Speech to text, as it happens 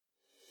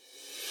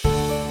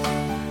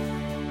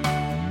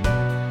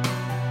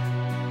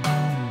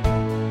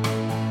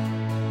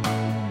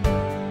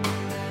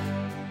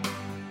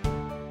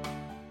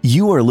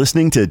You are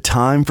listening to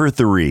Time for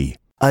Three,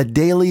 a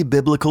daily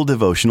biblical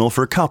devotional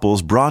for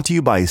couples brought to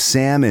you by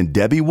Sam and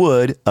Debbie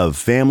Wood of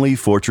Family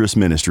Fortress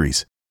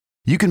Ministries.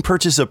 You can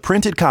purchase a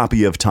printed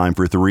copy of Time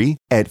for Three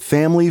at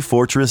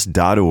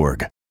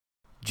familyfortress.org.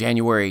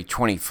 January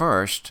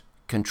 21st,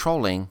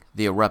 Controlling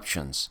the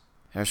Eruptions.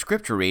 Our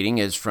scripture reading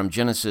is from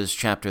Genesis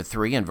chapter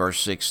 3 and verse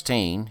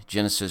 16,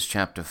 Genesis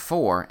chapter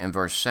 4 and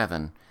verse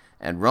 7,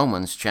 and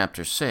Romans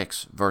chapter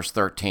 6, verse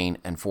 13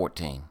 and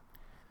 14.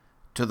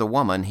 To the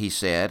woman he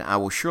said, I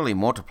will surely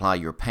multiply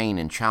your pain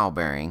in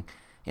childbearing.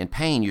 In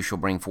pain you shall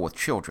bring forth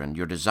children.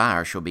 Your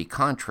desire shall be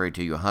contrary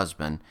to your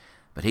husband,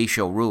 but he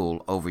shall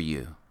rule over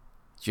you.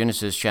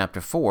 Genesis chapter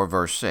 4,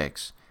 verse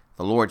 6.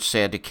 The Lord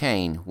said to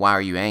Cain, Why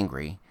are you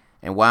angry?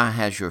 And why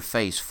has your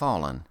face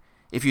fallen?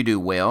 If you do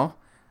well,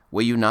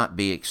 will you not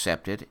be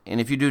accepted?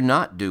 And if you do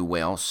not do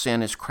well,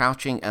 sin is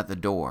crouching at the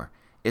door.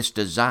 Its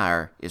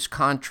desire is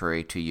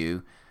contrary to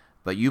you,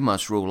 but you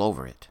must rule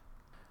over it.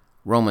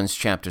 Romans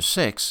chapter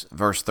 6,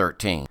 verse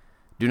 13.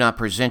 Do not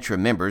present your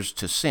members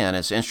to sin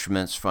as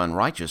instruments for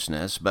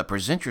unrighteousness, but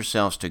present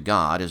yourselves to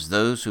God as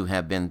those who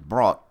have been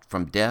brought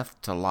from death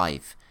to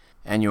life,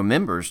 and your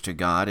members to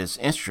God as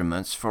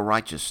instruments for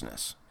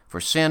righteousness. For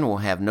sin will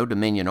have no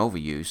dominion over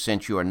you,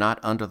 since you are not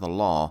under the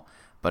law,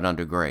 but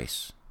under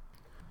grace.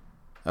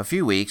 A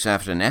few weeks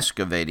after an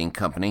excavating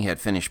company had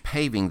finished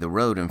paving the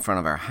road in front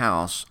of our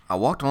house, I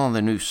walked along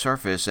the new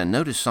surface and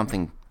noticed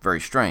something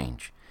very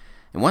strange.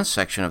 In one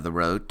section of the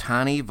road,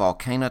 tiny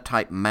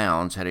volcano-type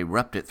mounds had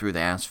erupted through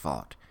the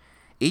asphalt.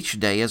 Each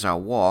day as I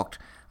walked,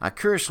 I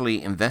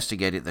curiously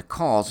investigated the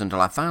cause until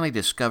I finally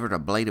discovered a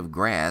blade of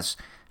grass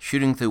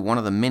shooting through one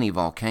of the many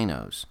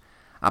volcanoes.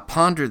 I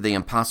pondered the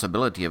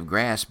impossibility of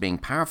grass being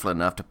powerful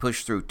enough to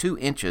push through 2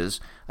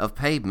 inches of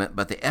pavement,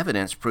 but the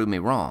evidence proved me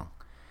wrong.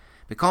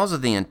 Because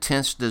of the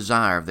intense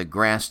desire of the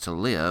grass to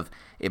live,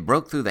 it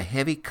broke through the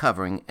heavy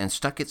covering and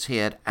stuck its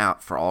head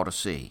out for all to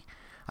see.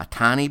 A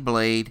tiny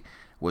blade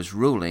was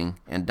ruling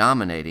and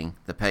dominating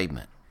the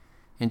pavement.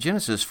 In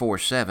Genesis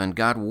 4:7,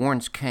 God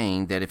warns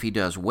Cain that if he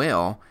does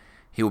well,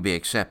 he will be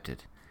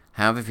accepted.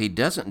 However, if he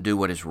doesn't do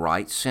what is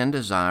right, sin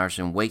desires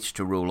and waits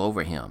to rule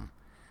over him.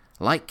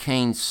 Like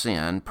Cain's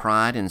sin,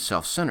 pride and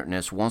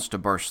self-centeredness wants to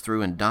burst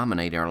through and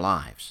dominate our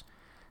lives.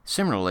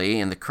 Similarly,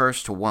 in the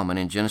curse to woman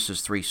in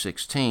Genesis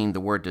 3:16, the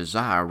word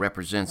desire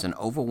represents an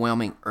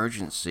overwhelming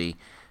urgency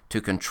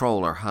to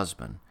control her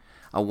husband.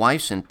 A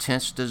wife's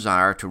intense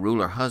desire to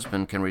rule her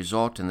husband can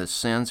result in the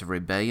sins of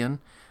rebellion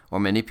or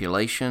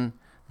manipulation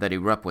that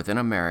erupt within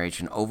a marriage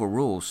and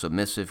overrule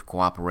submissive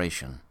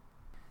cooperation.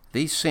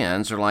 These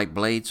sins are like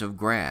blades of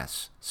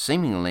grass,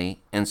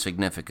 seemingly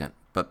insignificant,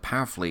 but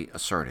powerfully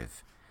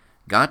assertive.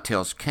 God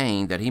tells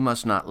Cain that he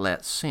must not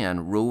let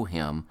sin rule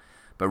him,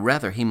 but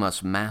rather he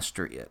must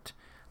master it.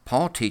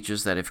 Paul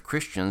teaches that if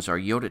Christians are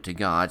yielded to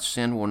God,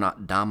 sin will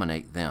not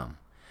dominate them.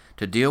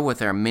 To deal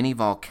with our many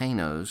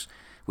volcanoes,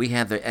 we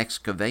have the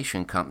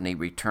excavation company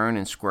return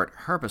and squirt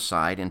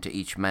herbicide into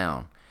each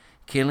mound,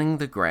 killing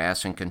the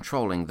grass and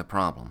controlling the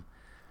problem.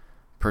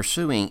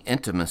 Pursuing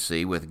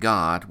intimacy with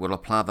God will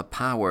apply the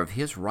power of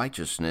His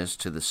righteousness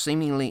to the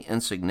seemingly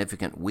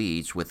insignificant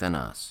weeds within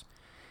us.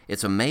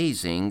 It's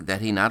amazing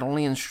that He not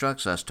only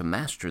instructs us to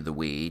master the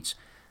weeds,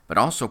 but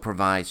also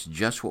provides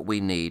just what we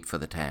need for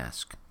the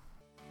task.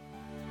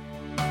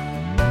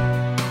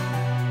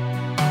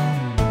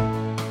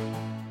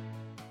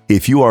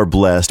 If you are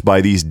blessed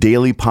by these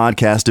daily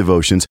podcast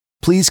devotions,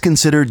 please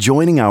consider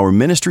joining our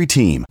ministry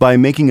team by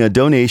making a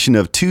donation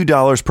of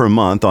 $2 per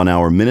month on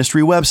our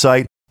ministry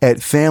website at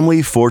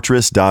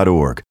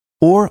familyfortress.org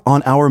or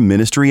on our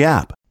ministry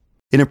app.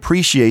 In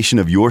appreciation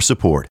of your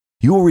support,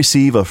 you will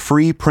receive a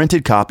free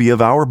printed copy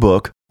of our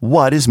book,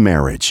 What is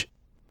Marriage?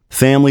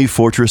 Family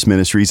Fortress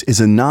Ministries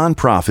is a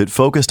nonprofit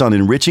focused on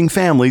enriching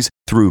families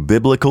through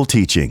biblical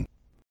teaching.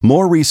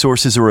 More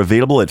resources are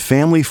available at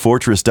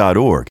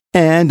familyfortress.org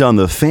and on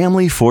the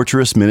Family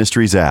Fortress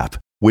Ministries app,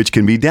 which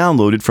can be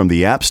downloaded from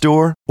the App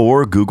Store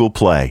or Google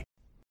Play.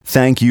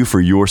 Thank you for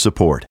your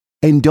support,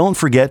 and don't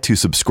forget to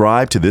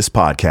subscribe to this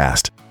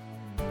podcast.